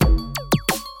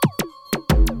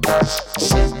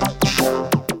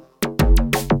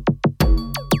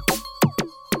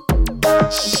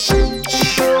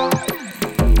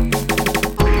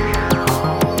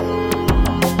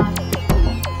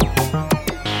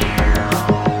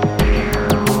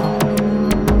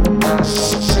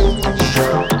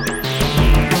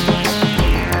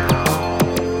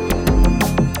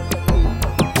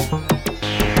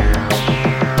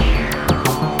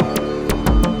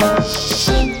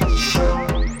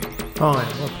Hi,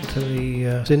 welcome to the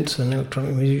Synth and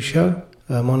Electronic Music Show.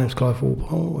 My name's Clive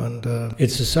Walpole, and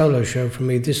it's a solo show from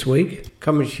me this week,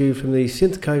 coming to you from the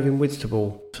Synth Cave in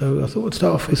Whitstable. So I thought I'd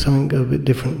start off with something a bit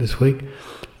different this week,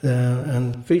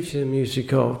 and feature the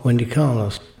music of Wendy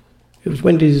Carlos. It was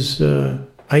Wendy's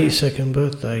 82nd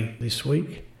birthday this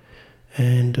week,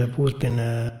 and I've always been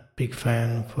a big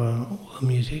fan of all the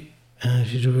music.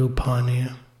 She's a real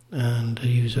pioneer and a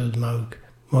user of the Moog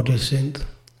modular synth.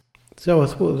 So I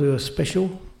thought I'd do a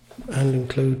special and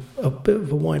include a bit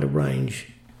of a wider range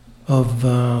of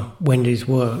Wendy's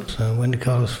works. Wendy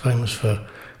Carlos is famous for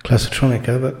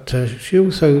Classitronica, but she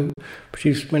also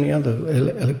produced many other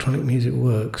electronic music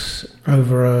works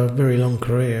over a very long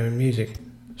career in music.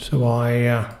 So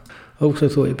I also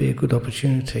thought it'd be a good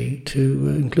opportunity to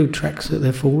include tracks at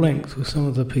their full length, because some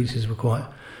of the pieces were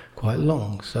quite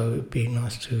long. So it'd be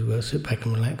nice to sit back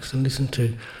and relax and listen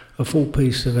to a full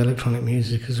piece of electronic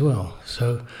music as well.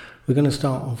 So we're going to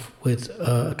start off with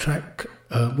a track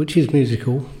which is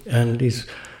musical and is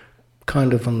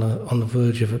kind of on the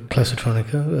verge of a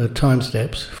Classitronica, Time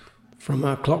Steps, from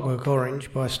Clockwork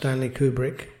Orange by Stanley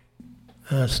Kubrick.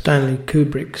 Stanley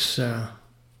Kubrick's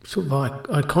sort of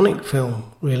iconic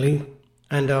film, really.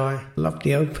 And I love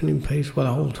the opening piece, well,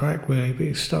 the whole track really, but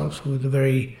it starts with a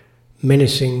very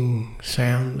menacing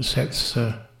sound that sets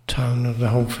the tone of the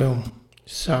whole film.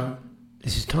 So,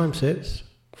 this is Time Steps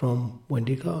from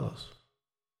Wendy Carlos.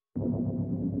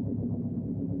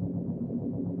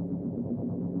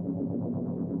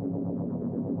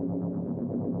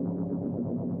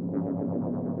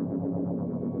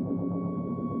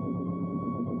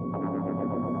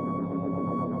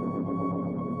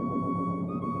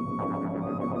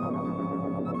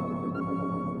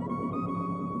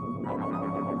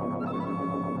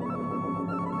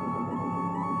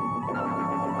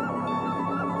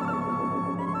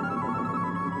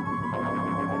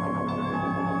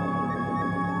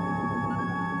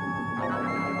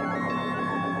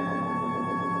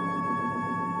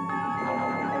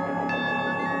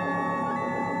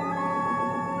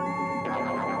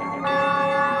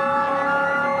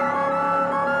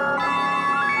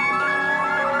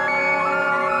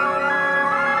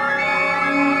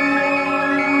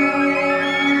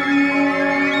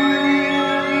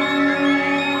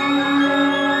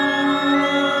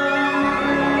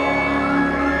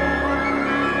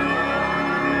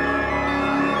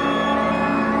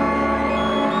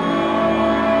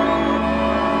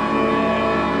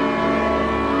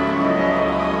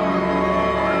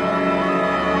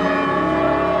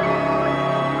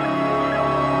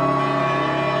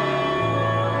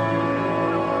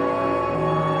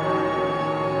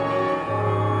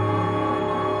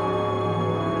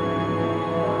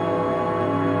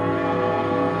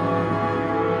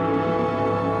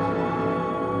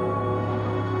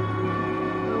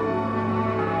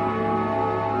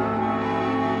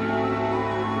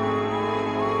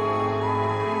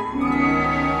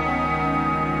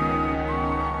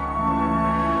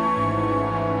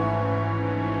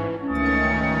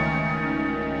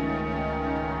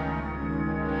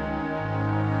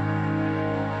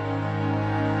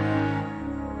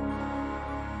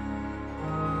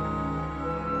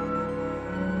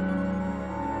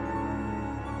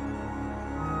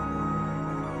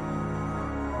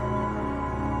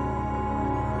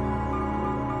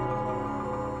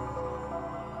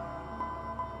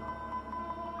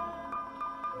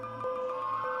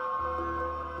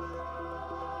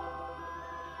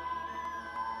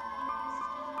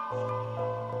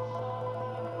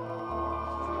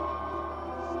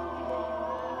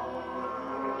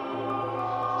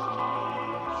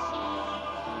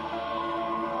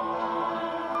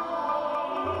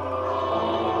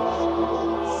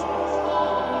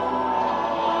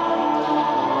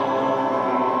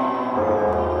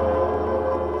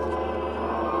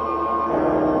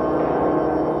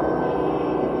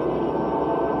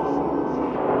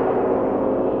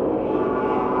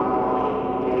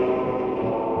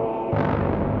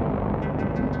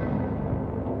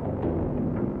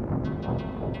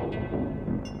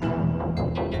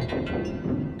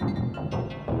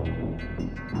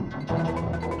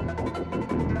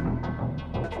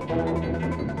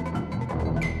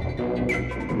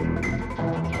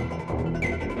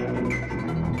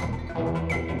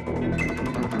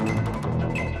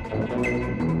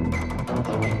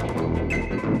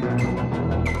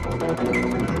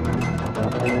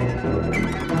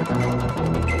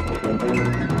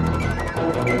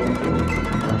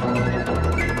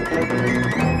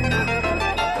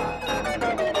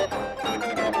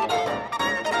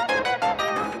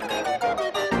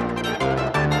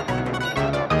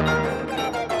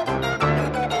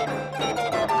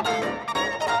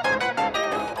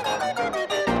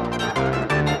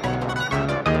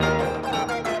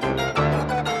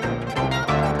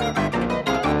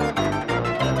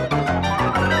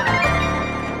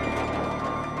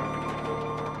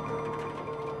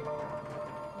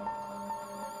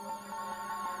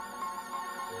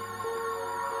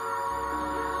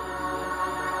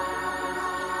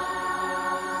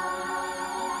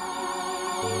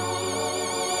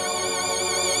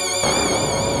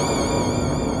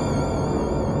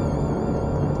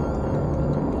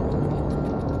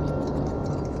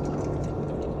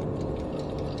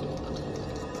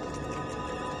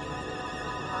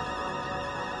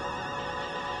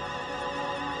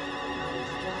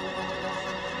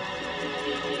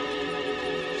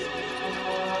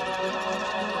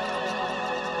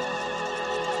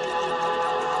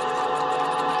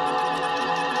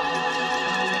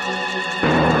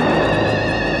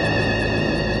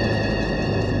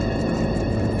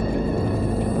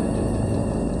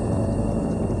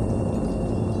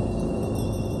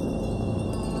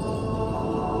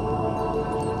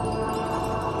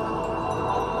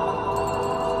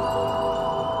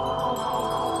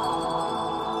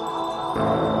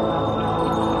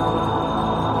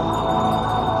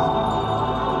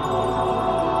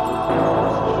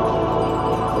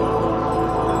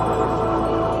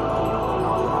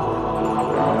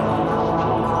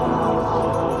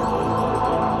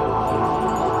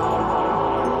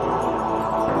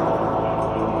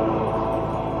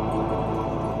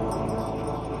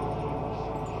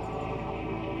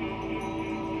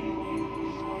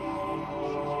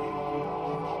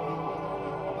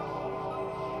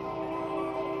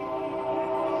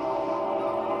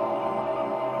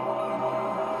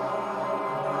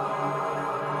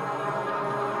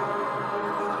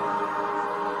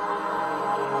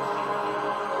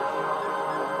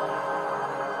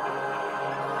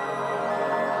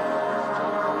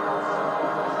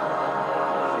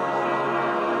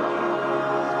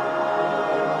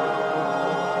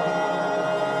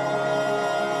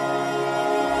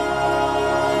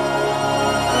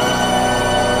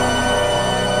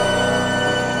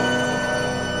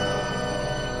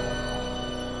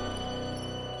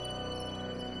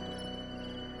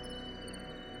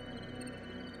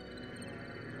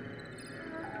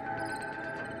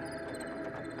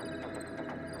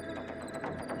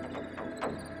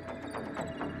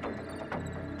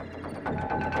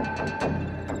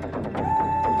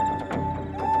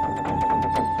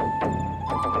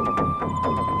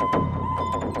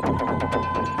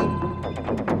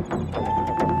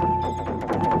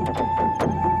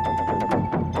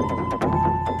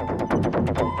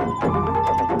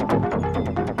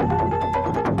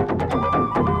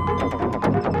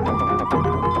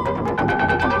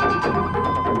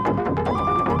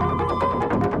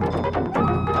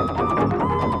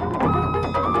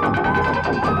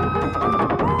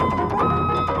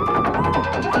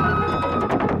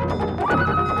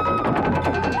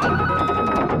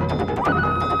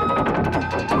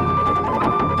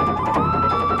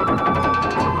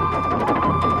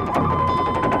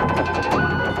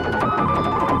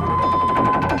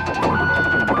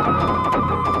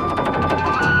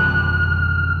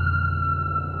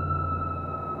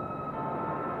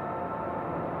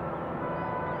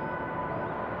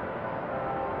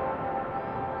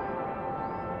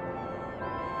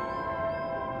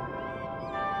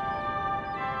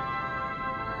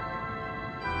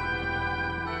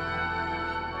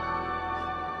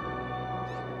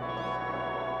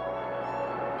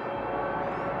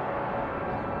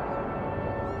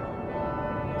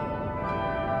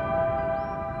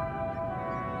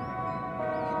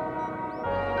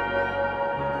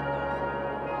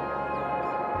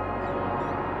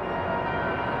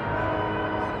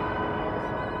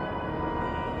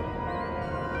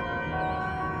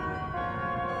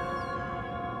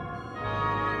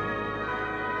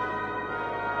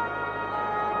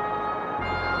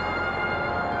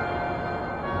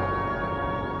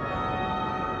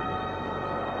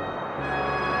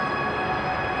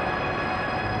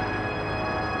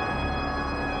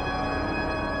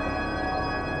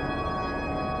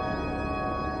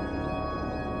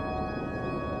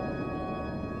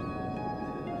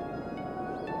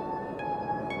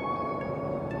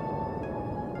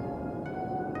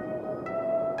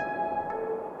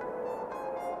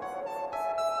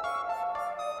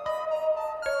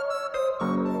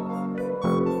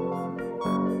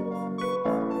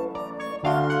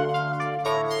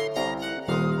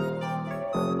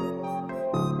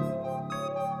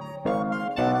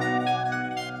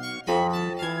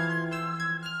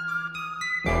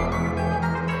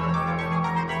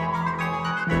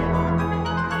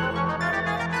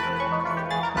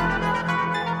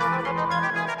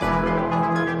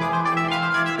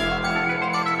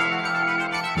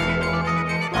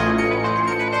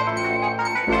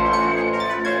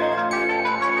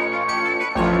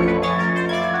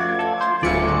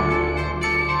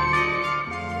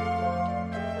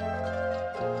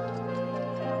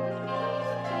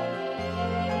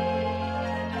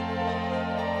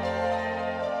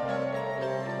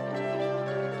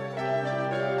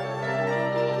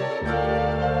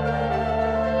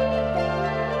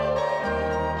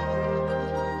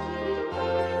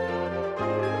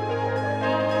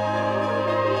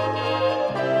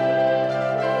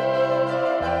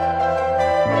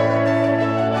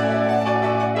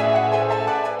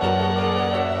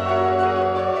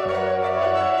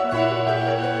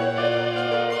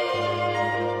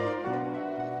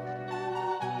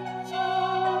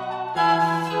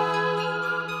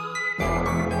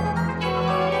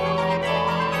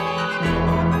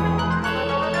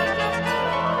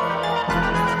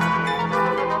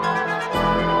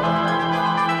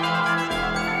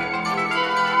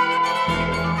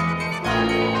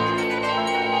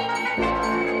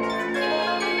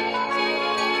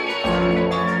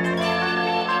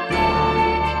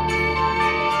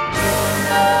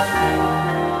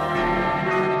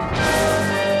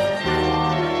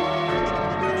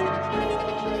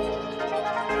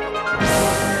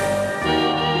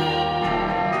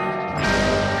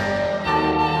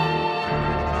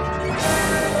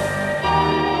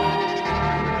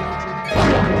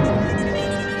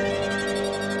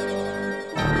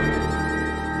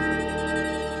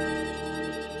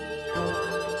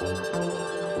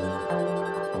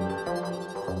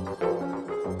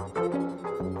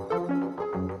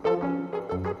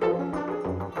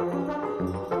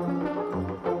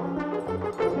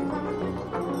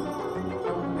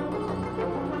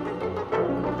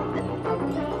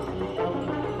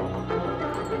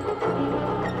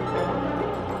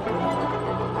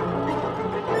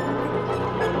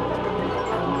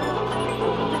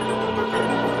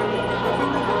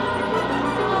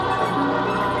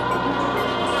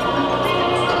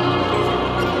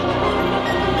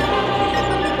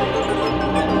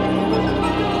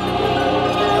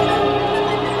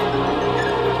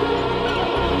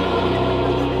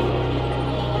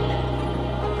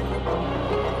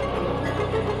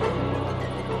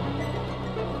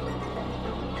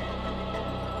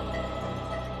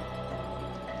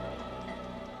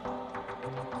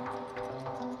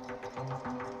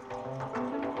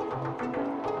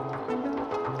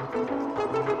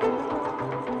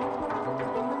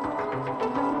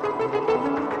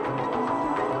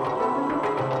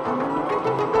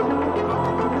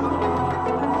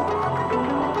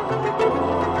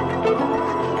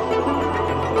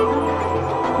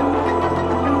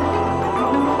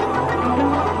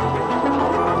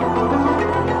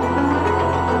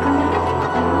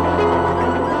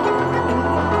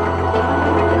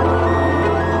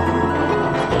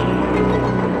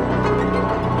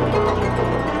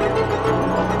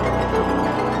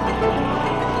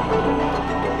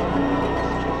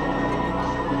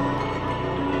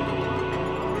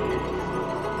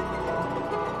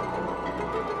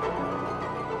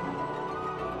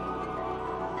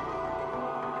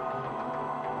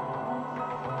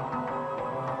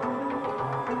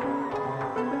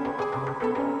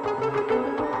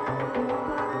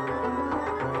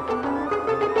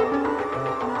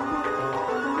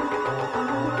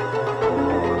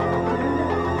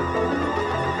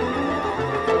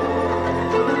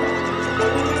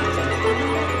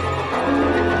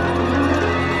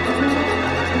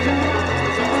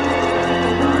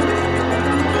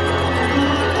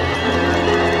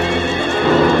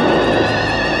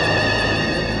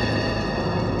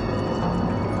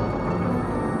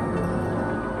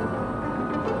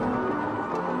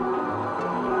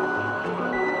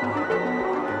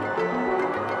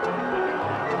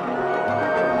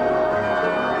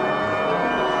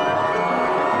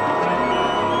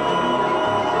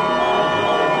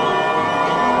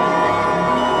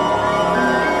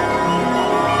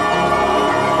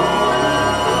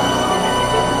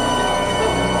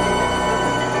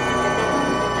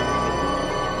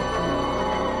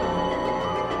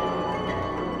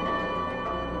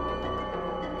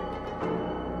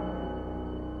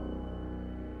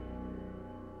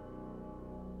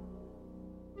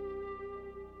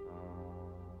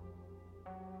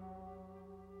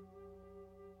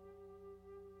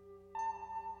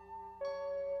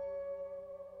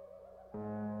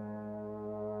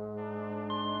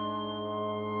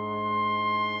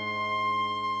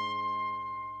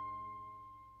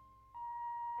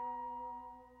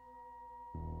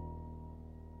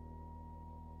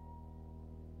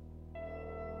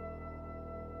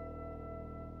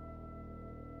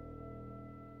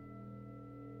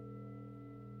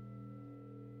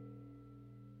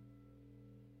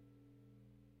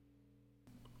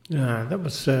 That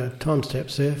was Time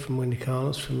Steps there from Wendy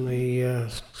Carlos from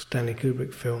the Stanley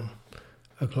Kubrick film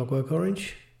A Clockwork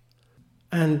Orange.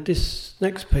 And this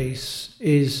next piece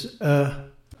is a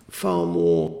far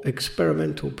more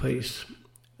experimental piece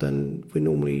than we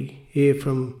normally hear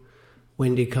from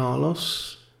Wendy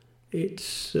Carlos.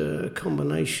 It's a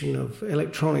combination of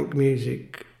electronic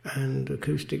music and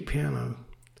acoustic piano.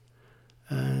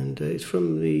 And it's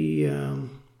from the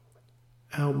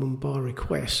album By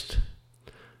Request,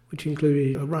 which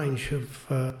included a range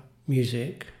of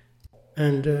music.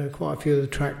 And quite a few of the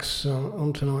tracks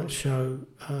on tonight's show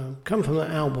come from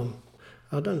that album.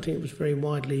 I don't think it was very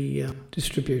widely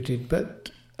distributed,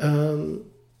 but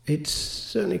it's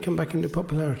certainly come back into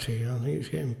popularity. I think it's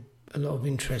getting a lot of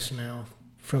interest now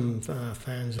from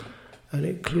fans. And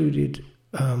it included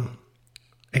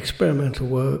experimental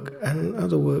work and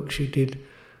other work she did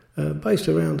based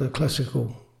around the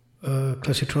classical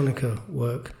classitronica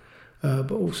work,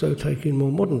 but also taking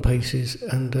more modern pieces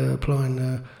and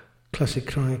applying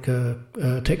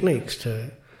classitronica techniques to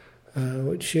it,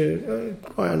 which are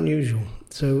quite unusual.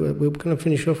 So we're going to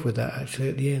finish off with that actually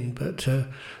at the end, but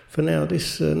for now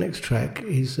this next track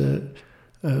is a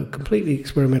completely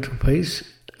experimental piece,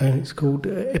 and it's called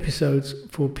Episodes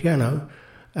for Piano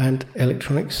and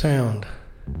Electronic Sound.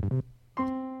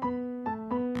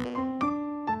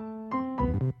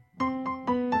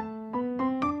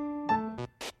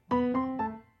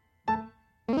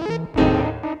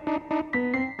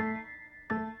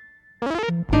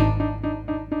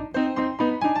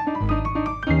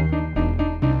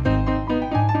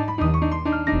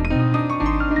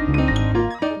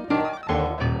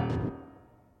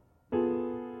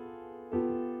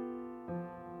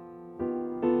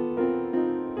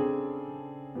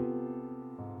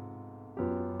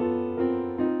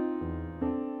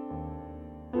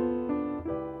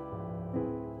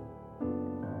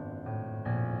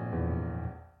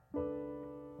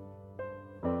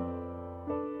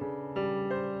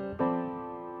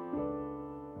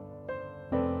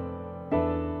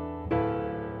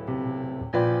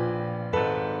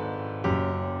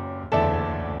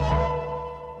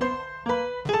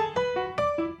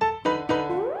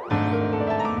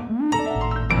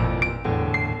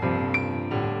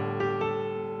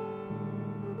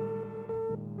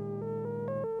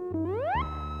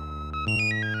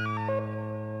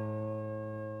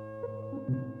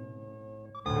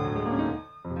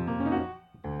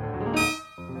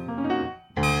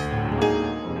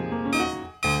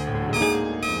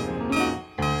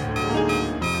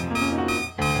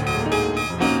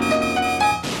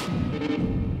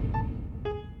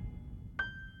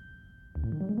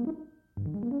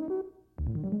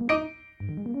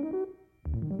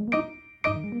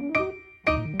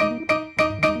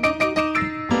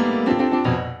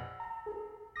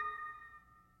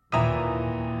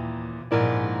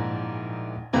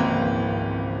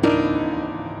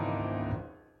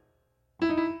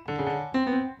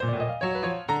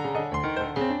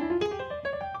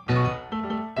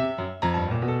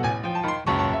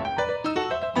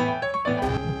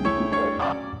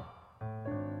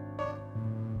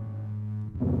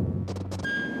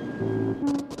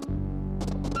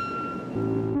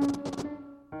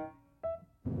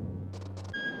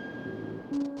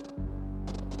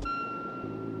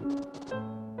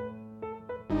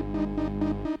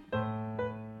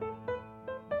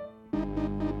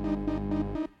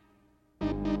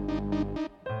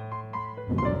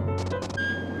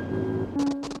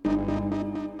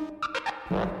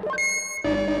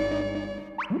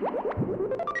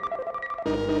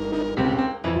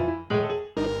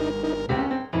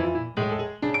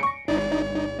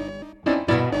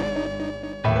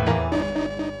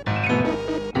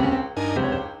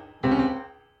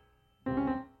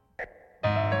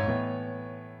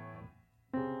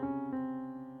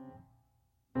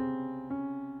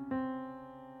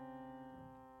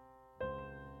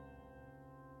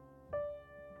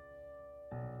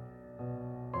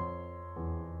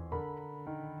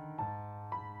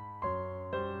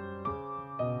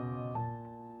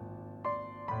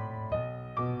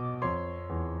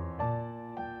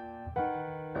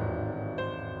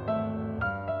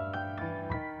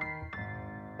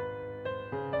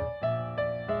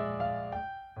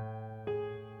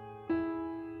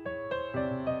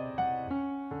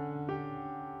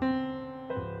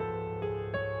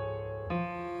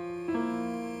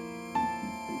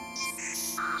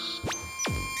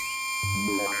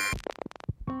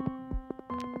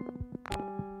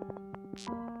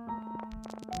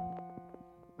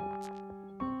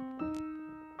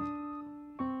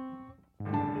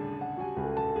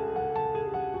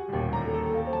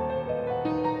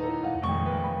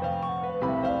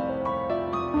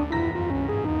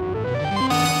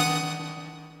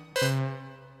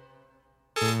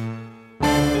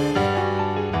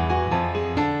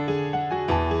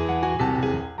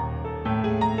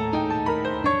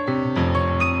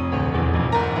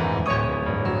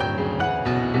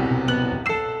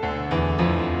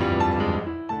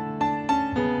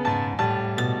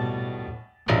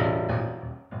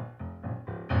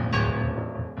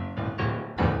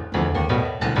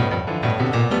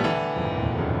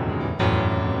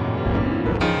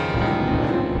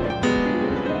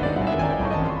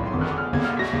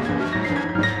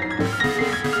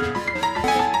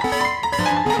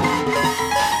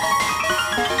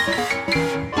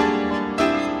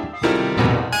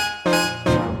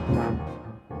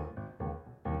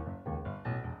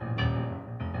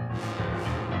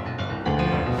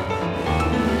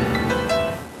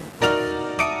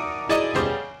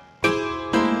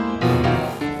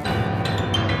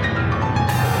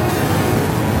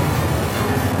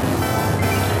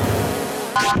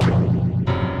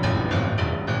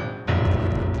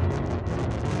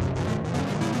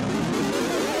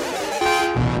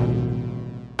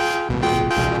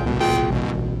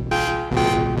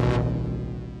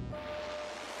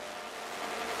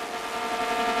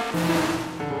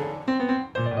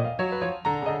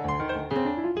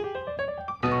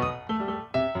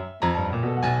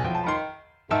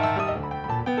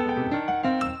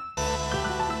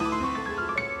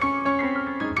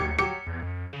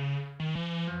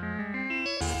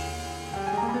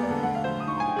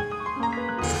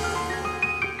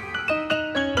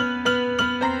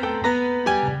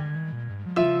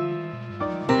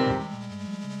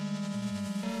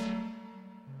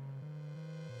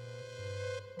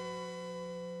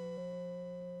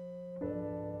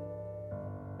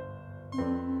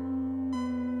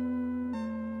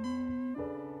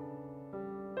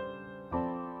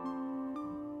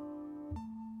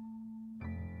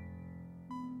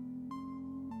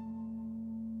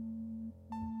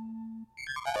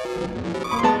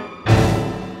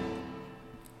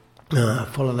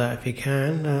 follow that if you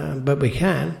can, but we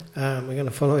can. We're going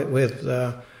to follow it with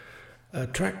a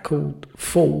track called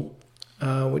Fall,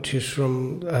 which is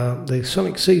from the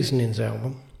Sonic Seasonings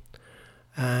album.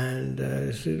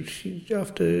 And she,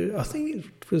 after, I think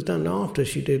it was done after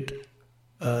she did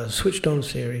Switched On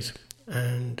series,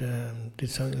 and did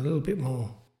something a little bit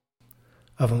more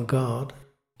avant-garde.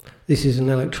 This is an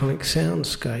electronic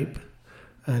soundscape,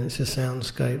 and it's a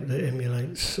soundscape that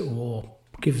emulates or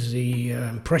gives the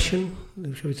impression,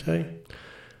 shall we say,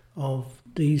 of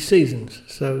the seasons.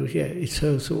 So yeah, it's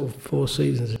her sort of 4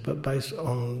 seasons, but based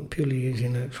on purely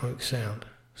using electronic sound.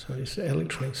 So it's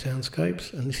electronic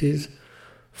soundscapes, and this is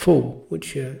Fall,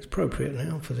 which is appropriate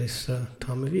now for this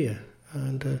time of year,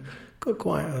 and got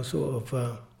quite a sort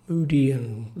of moody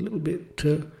and a little bit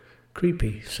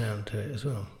creepy sound to it as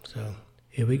well. So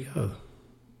here we go.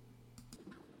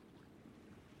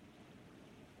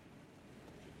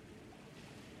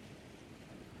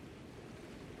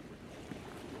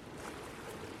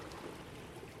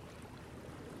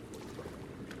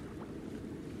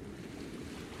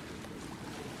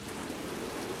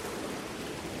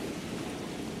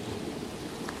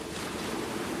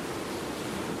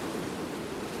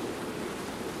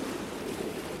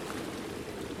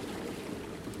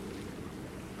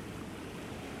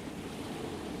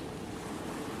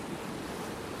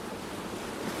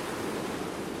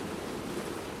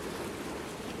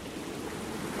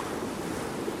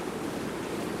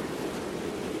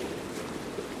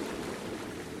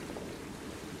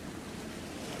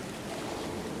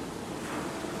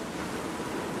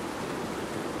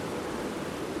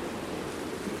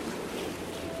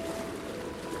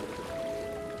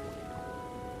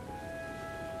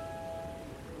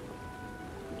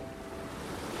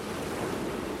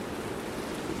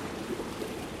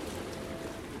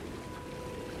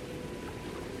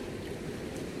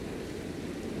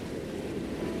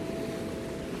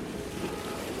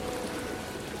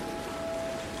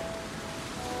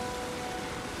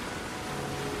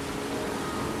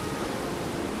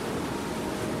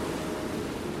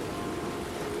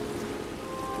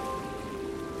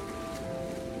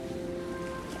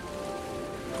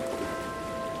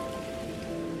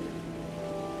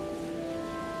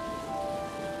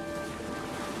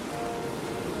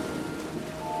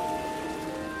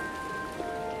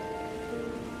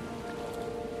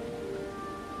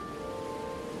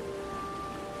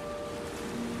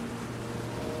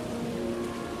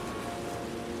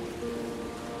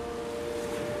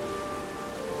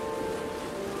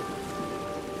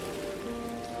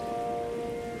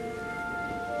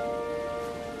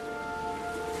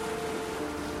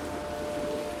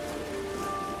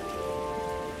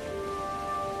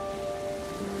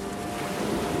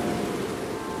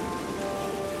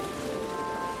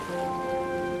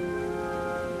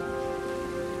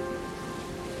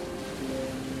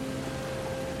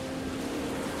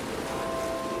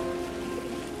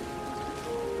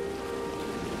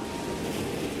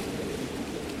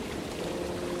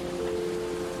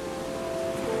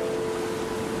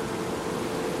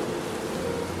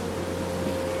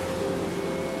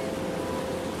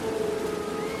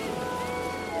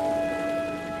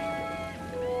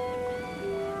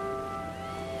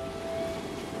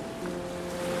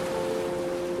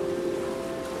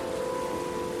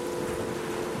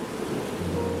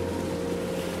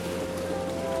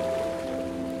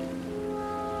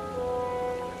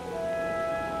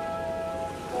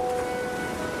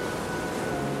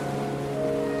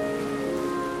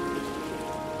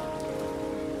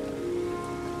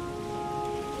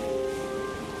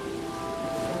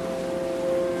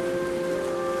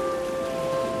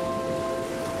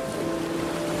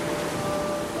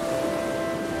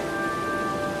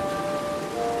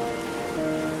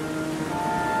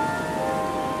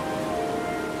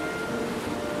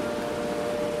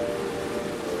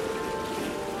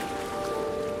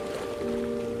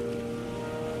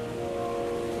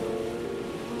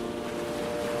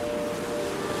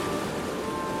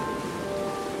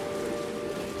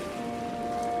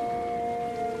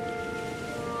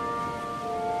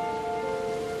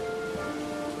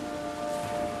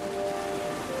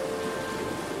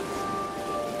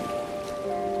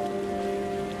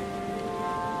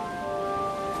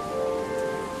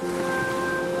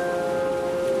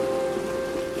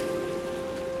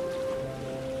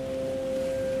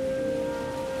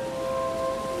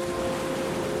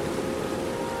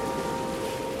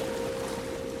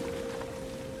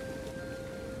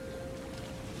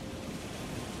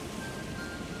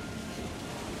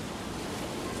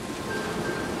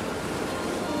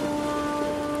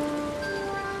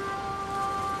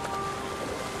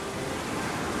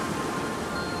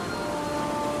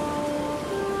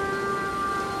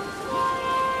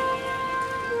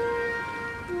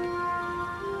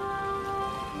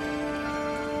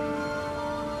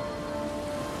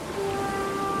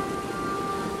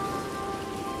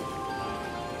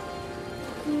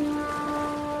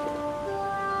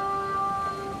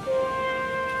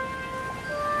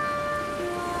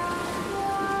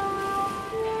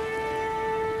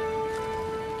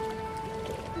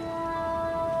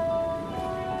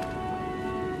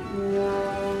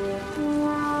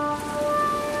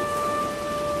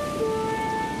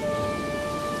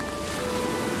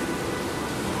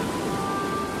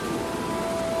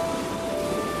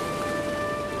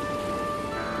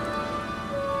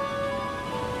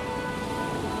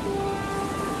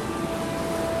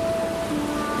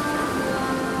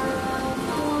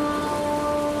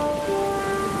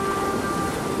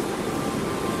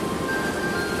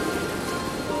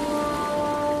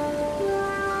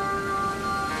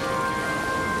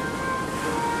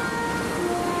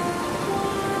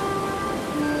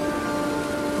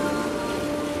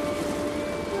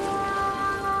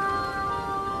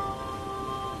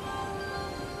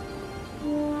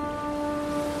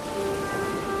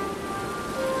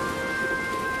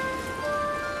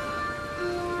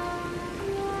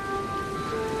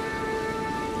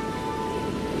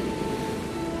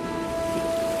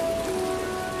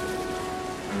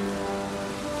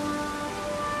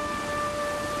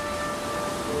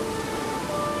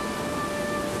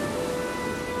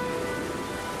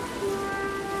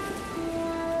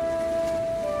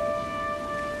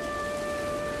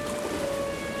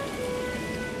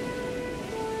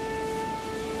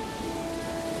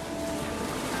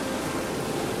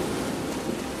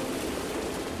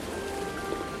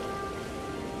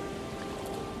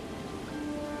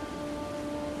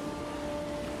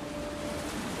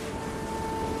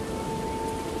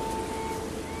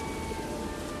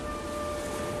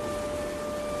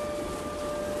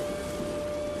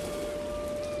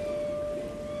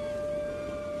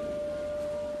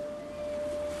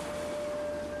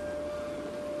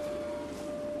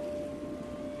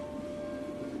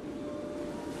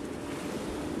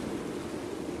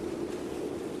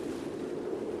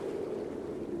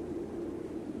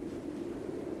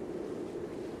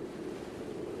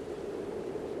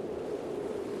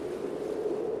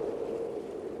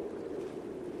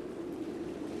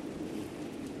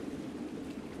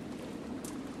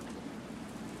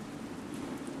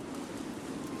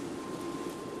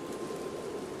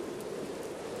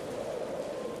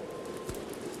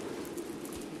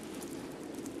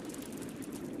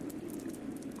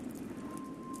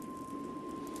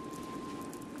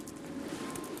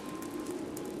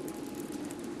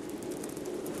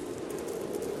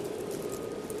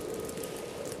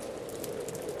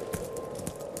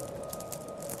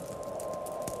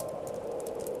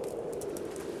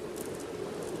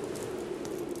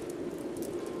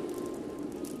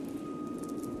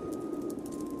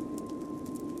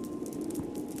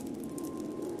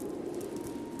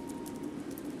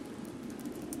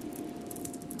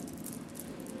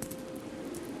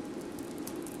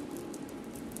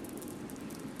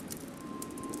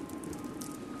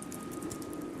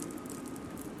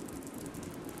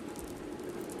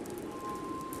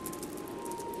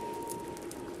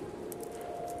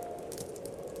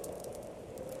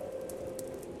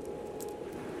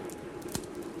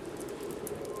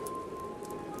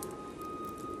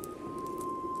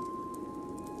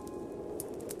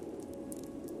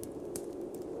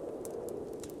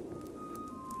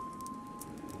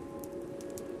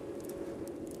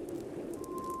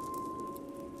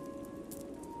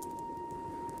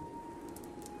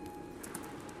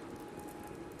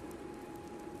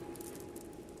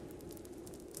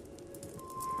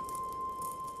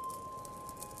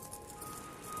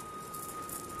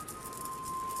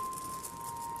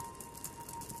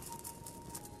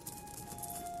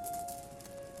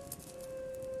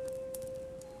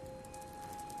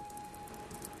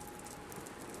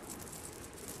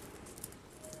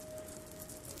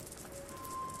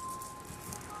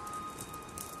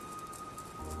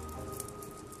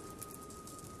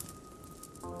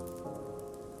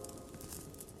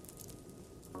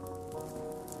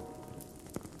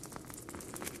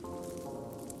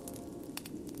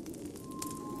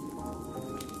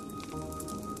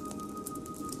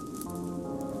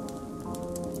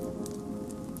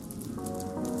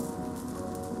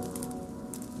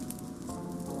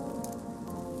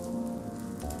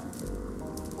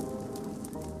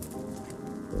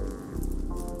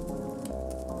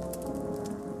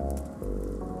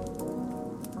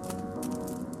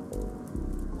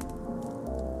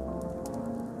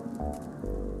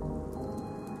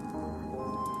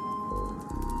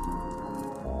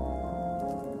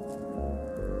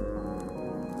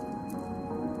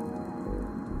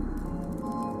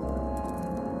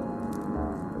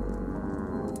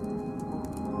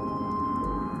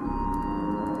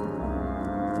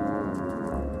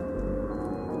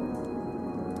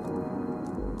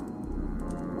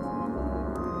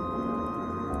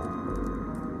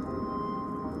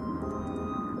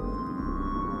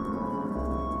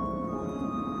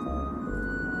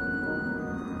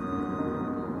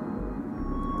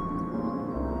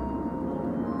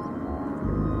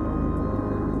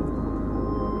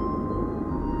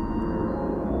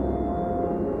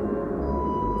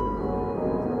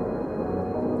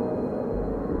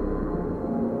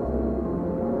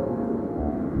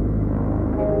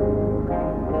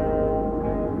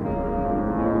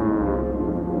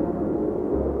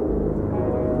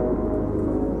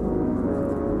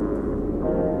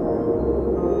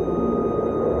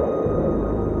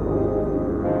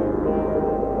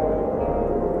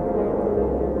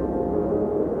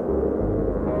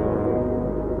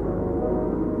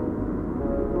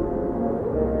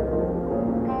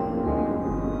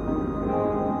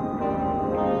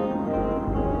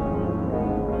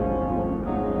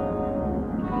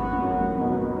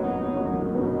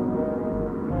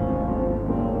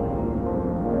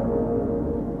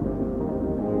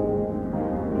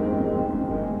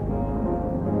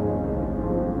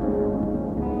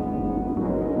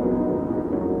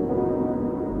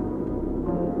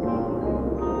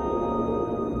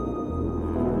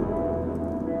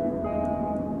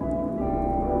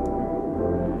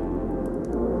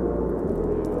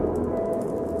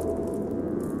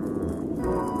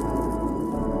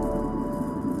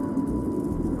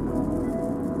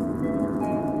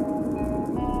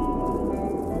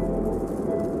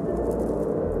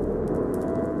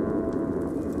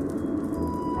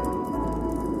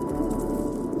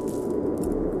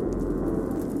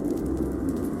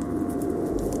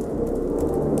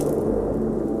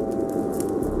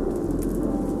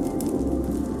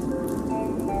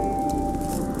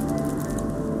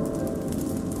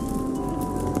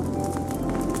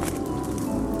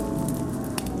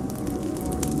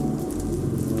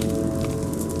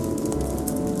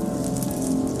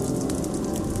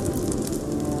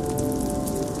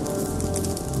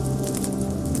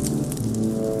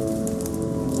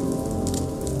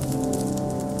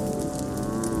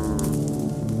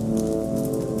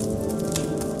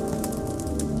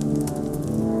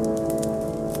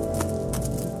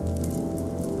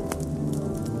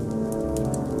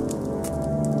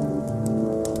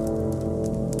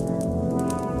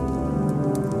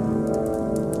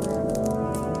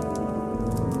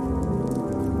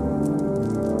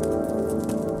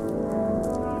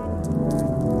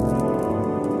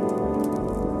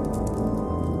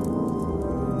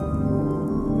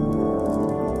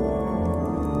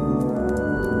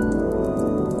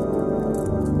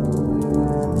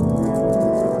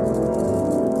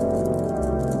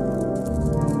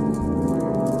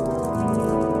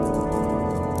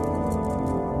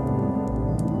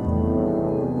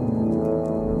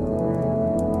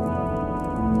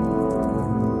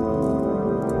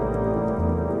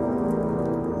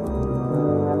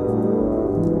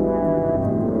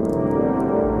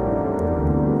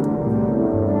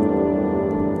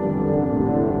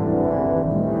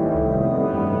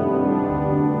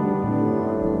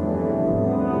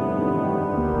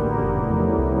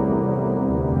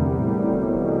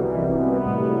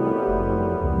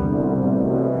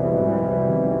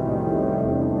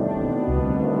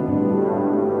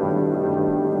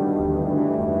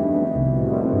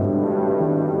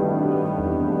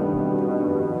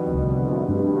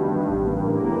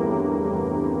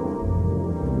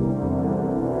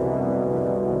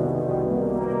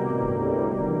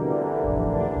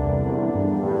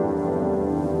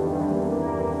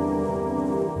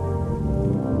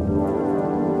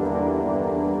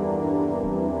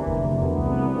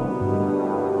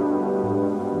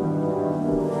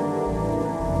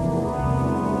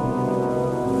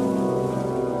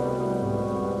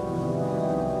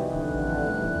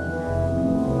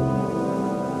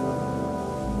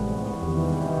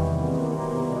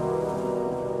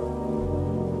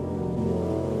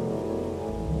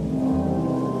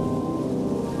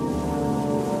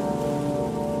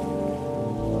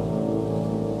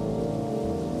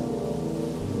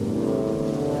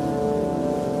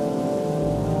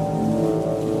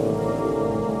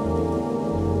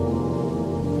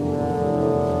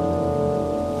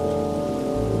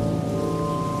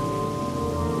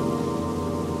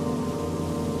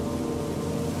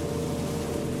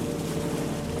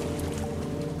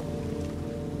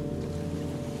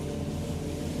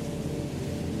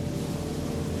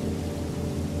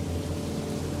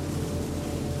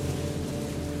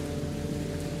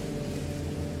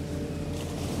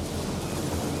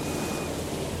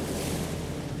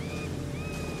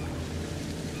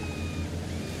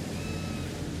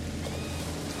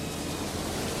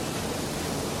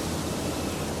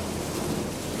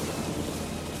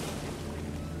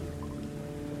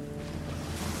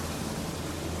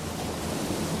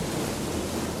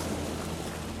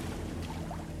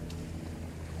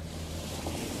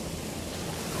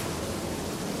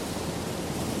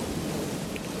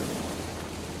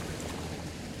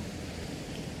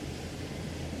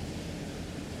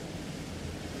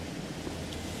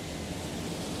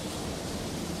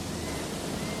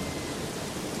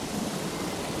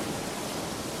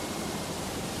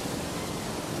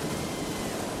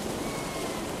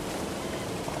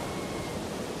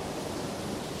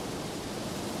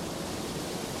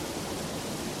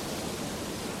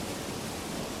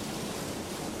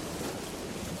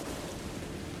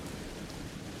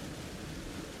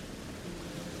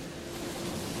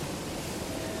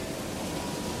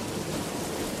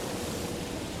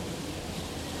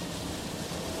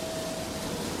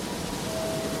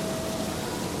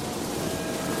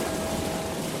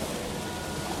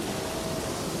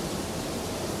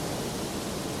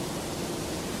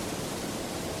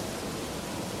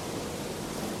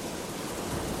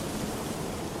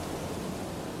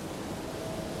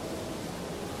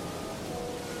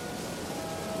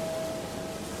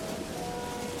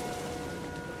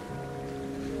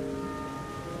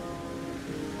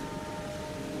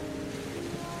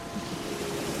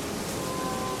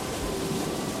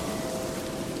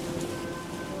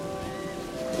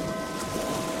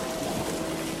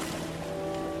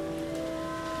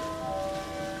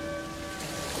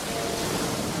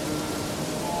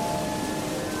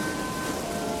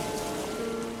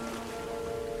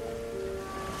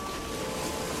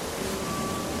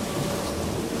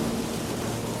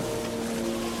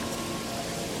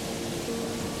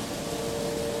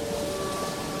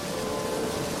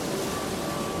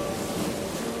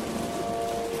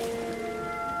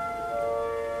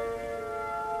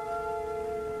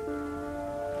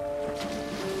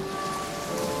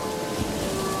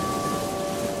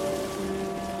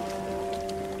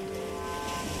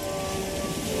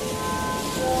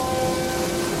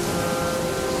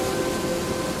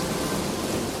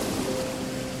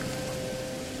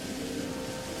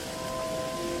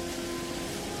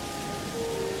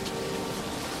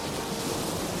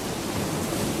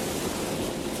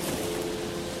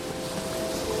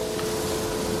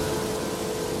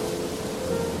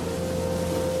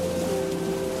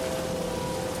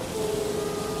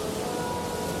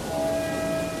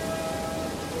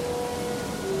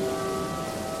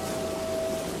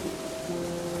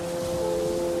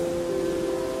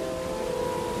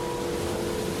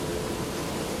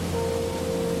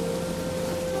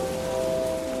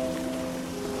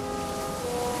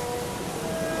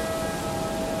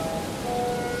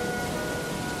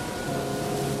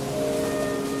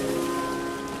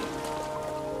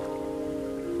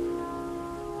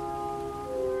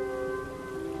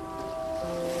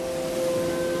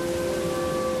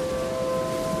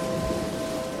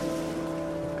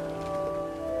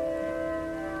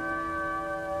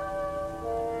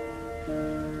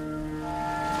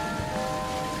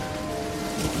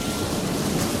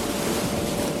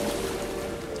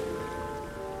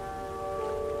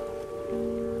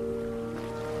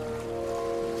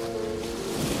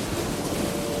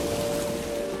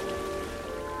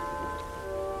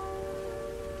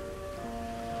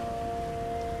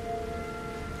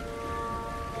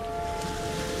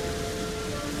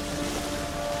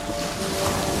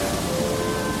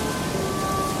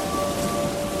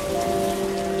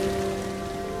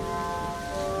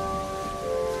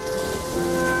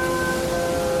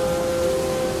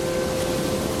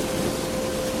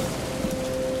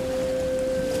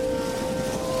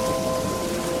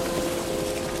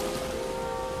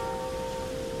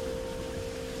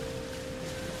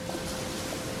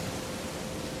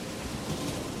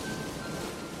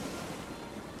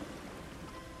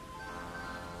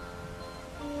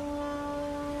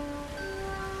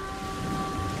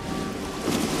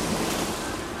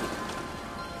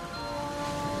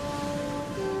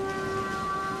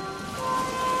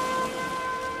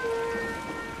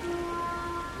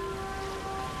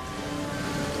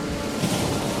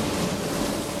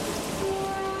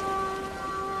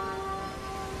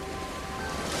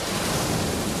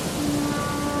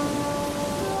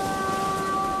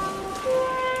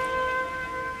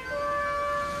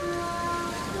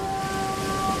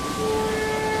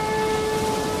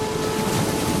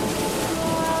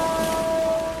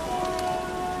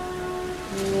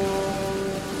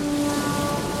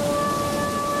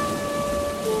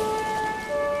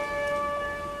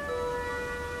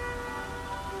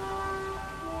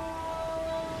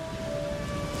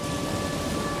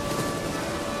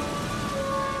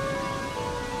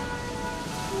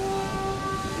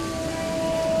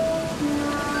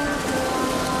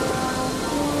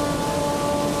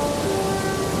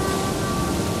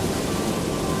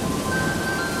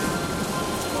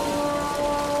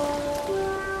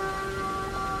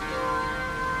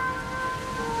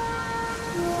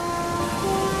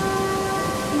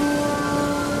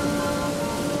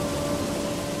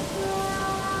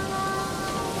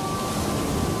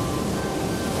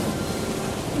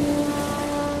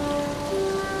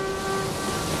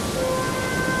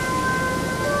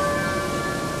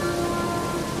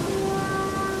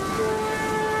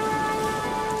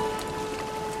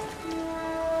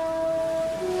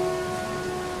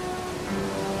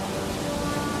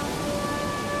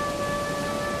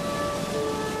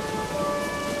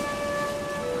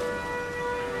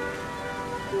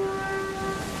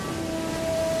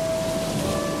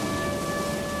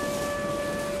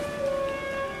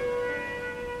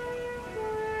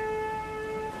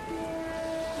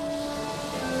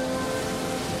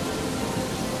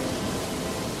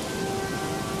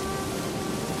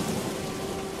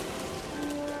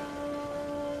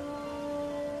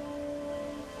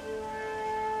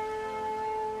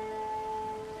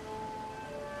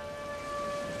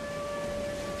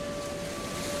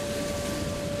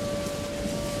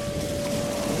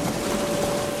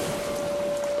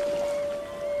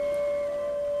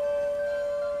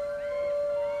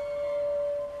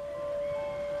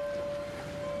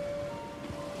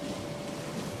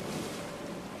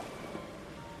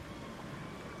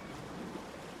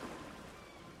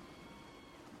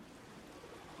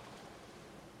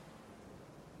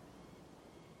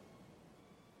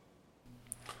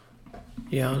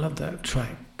 Yeah, I love that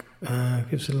track.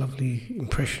 Gives a lovely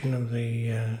impression of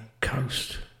the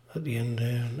coast at the end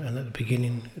there, and at the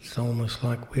beginning it's almost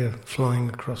like we're flying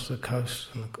across the coast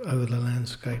and over the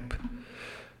landscape,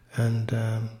 and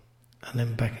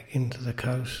then back again to the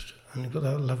coast, and you've got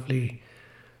that lovely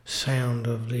sound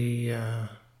of the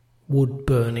wood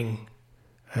burning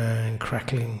and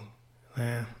crackling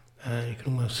there. You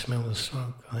can almost smell the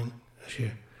smoke, I think,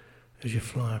 as you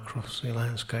fly across the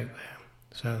landscape there.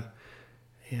 So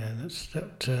yeah,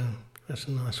 that's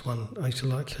a nice one. I used to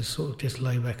like to sort of just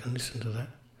lay back and listen to that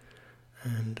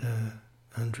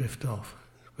and drift off.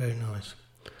 It's very nice.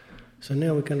 So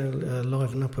now we're going to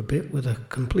liven up a bit with a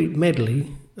complete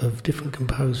medley of different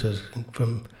composers,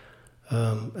 from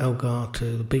Elgar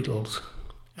to the Beatles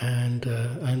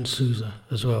and Sousa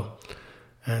as well.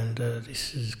 And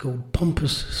this is called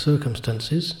Pompous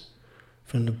Circumstances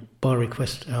from the By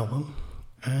Request album.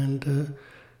 And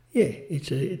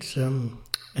it's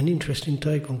an interesting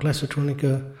take on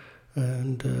Glassotronica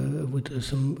and with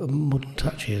some modern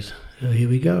touches. So here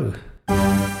we go.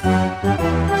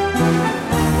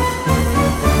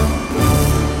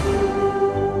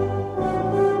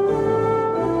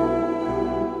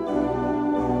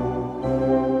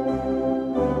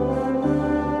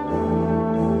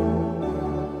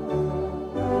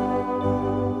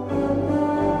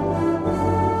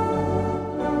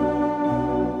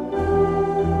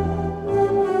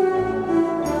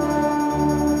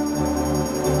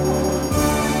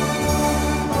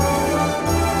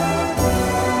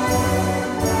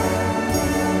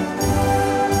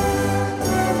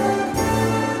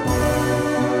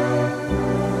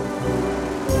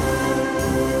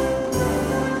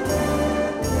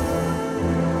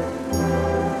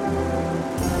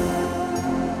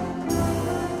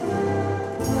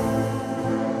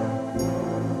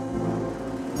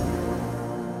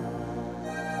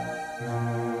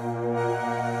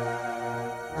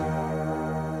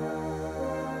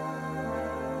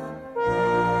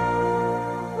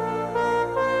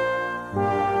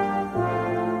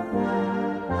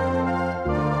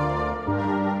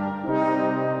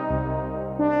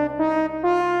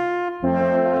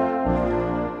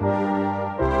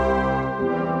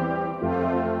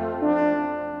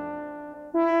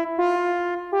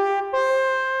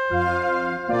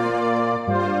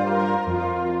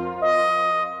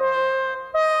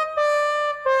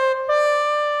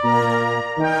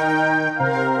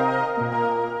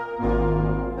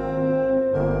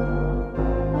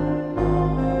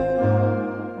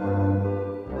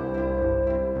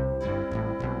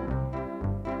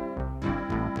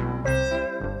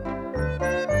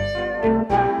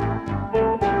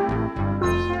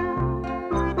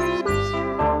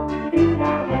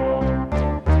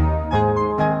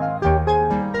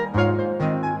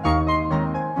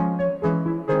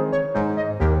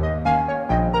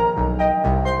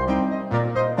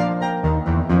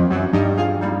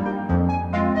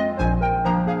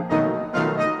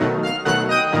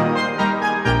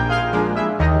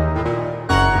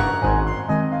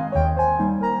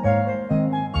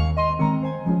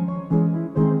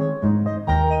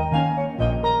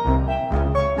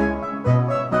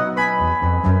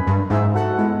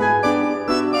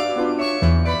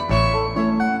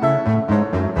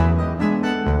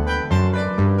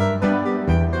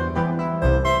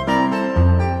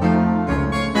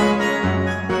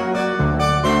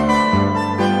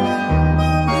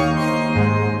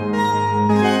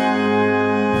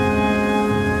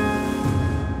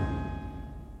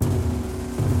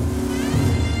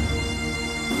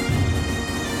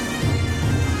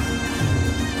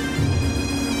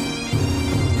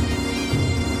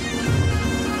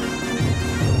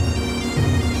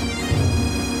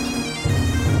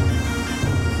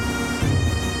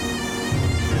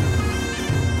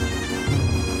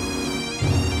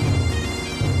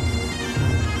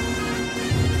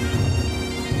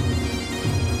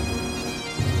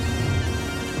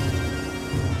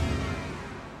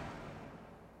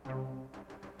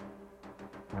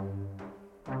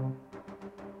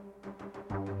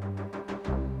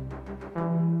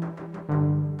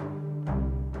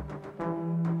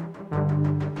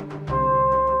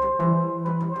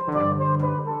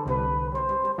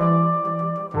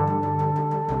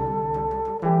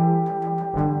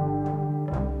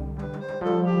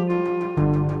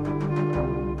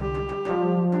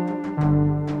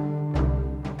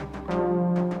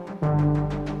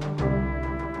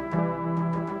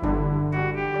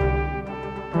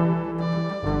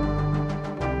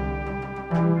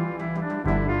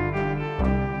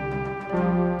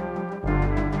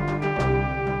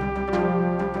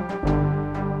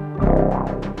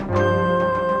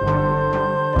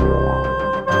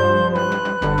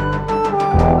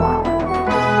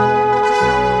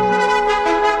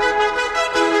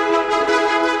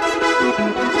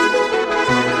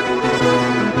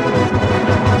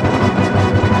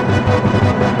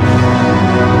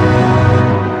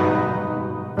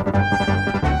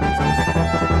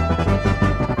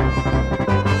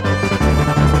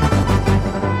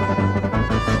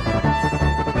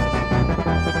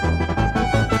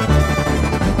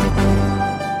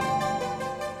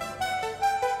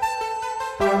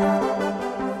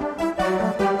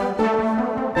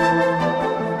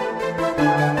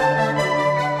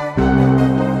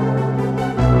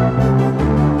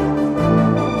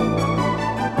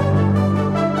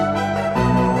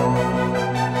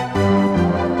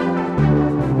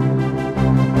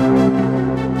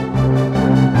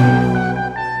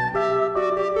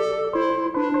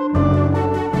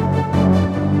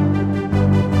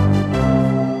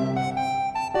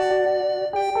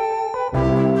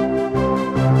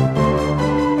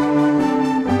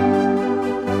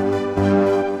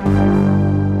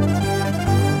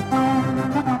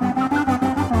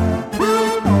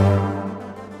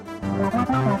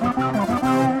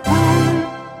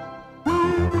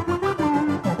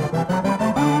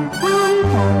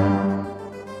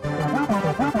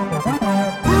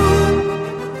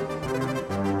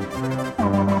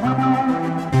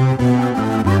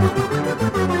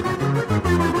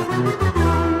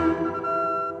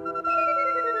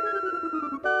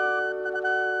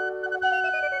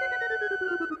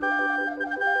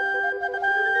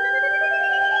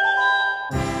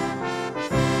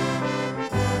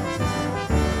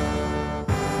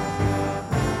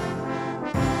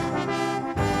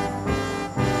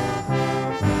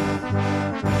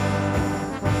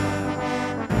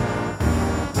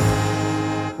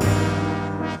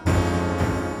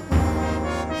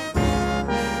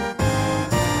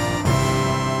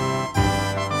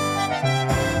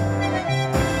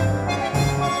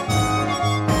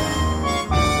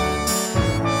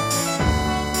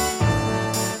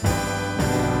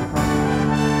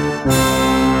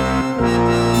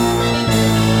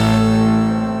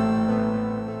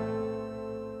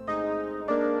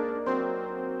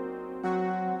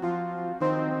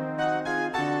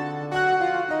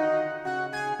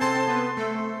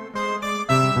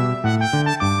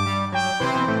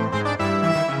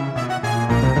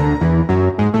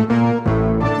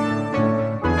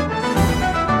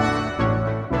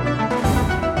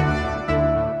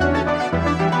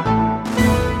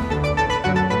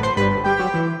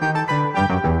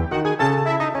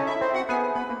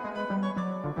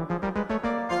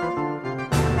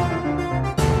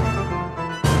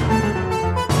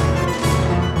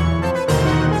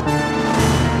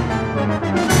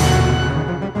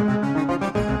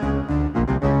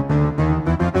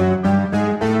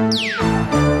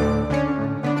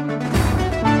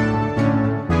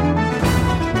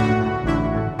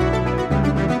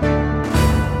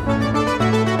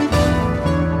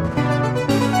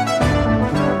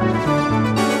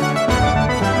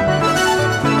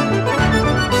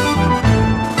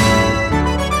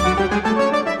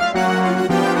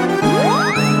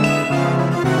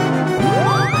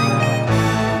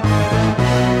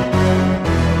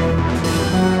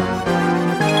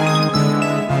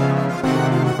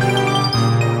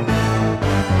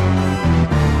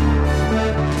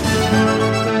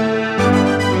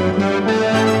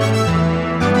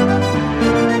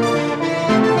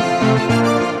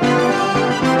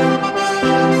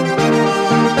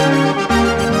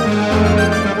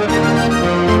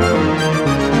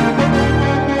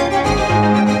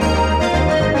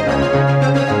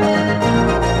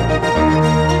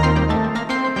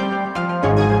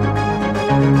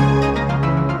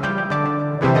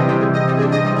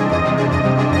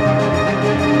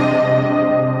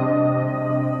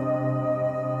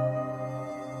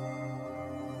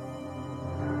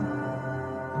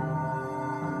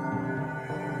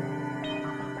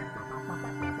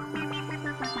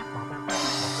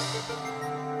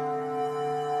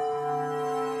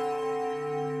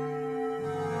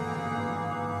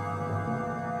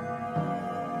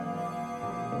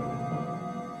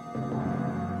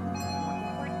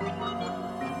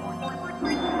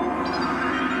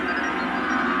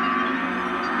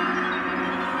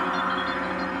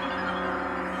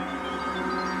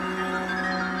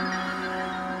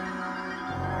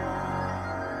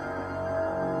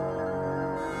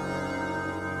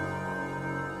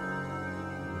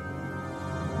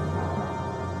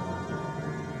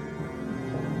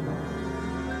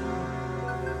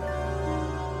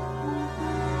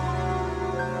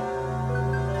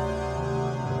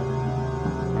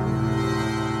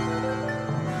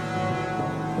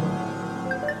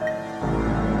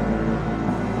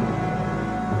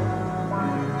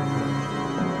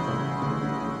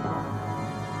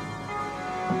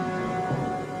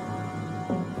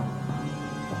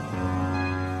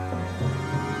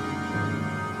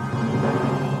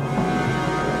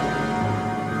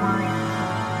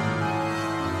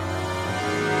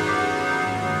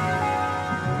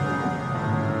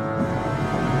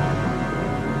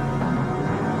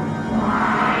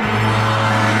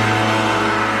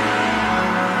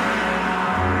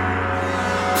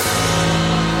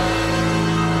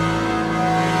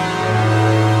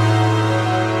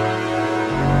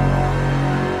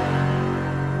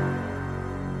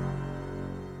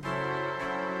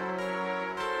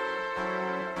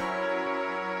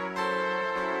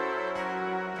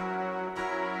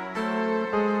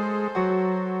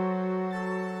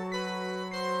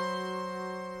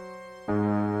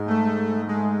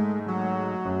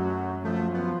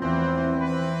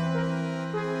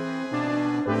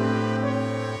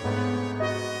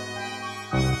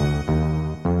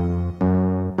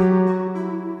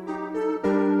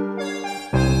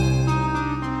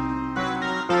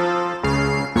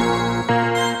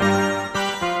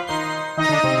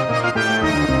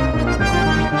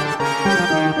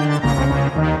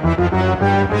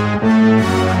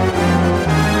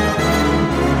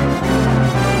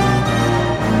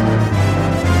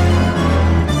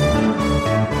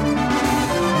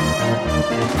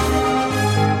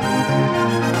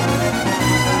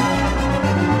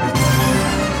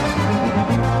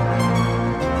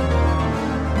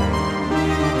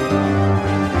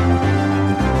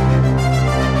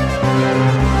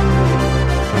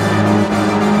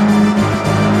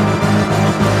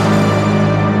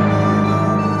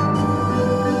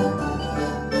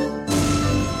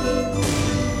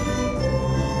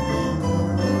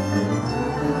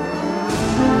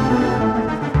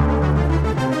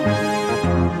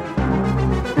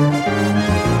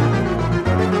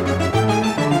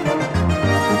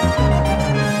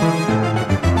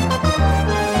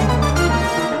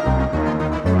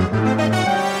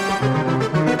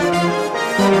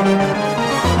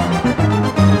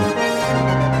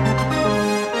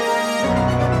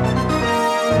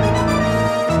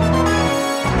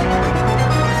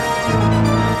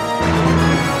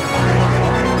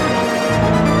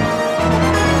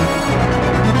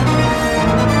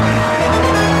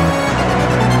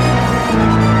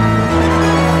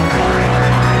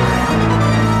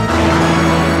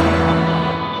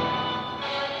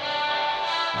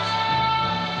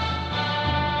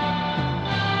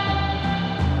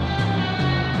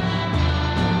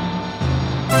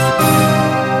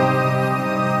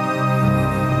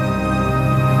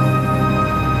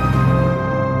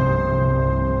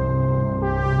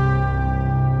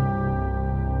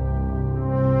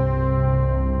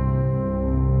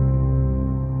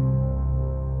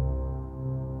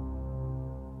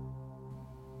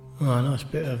 Well, a nice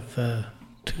bit of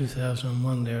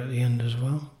 2001 there at the end as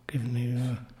well, giving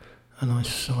you a nice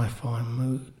sci-fi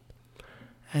mood.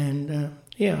 And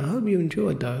I hope you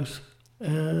enjoyed those.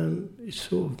 It's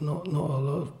sort of not a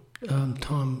lot of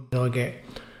time that I get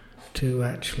to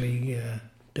actually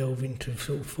delve into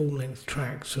sort of full-length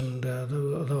tracks, and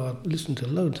although I listen to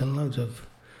loads and loads of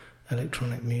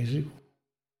electronic music,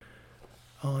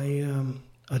 I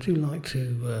do like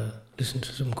to listen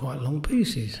to some quite long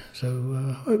pieces. So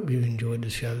I hope you enjoyed the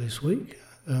show this week.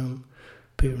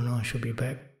 Peter and I shall be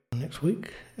back next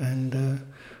week and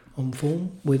on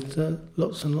form with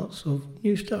lots and lots of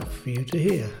new stuff for you to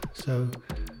hear. So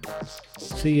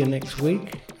see you next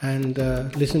week, and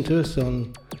listen to us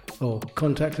or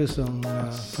contact us on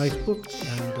Facebook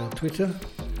and Twitter.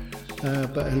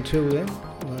 But until then,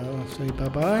 I'll say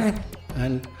bye-bye,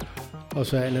 and I'll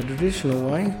say it in a traditional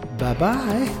way,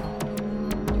 bye-bye.